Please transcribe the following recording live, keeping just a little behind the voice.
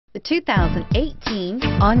The 2018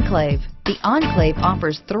 Enclave. The Enclave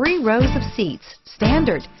offers 3 rows of seats,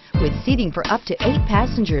 standard, with seating for up to 8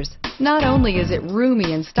 passengers. Not only is it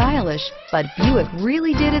roomy and stylish, but Buick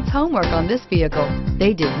really did its homework on this vehicle.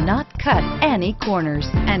 They did not cut any corners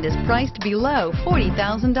and is priced below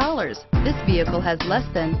 $40,000. This vehicle has less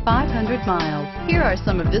than 500 miles. Here are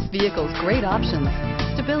some of this vehicle's great options: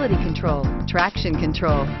 stability control, traction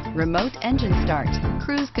control, remote engine start,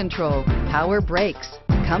 cruise control, power brakes,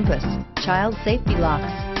 compass, child safety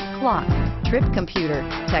locks, clock, trip computer,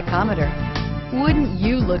 tachometer. Wouldn't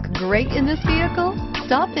you look great in this vehicle?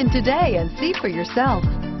 Stop in today and see for yourself.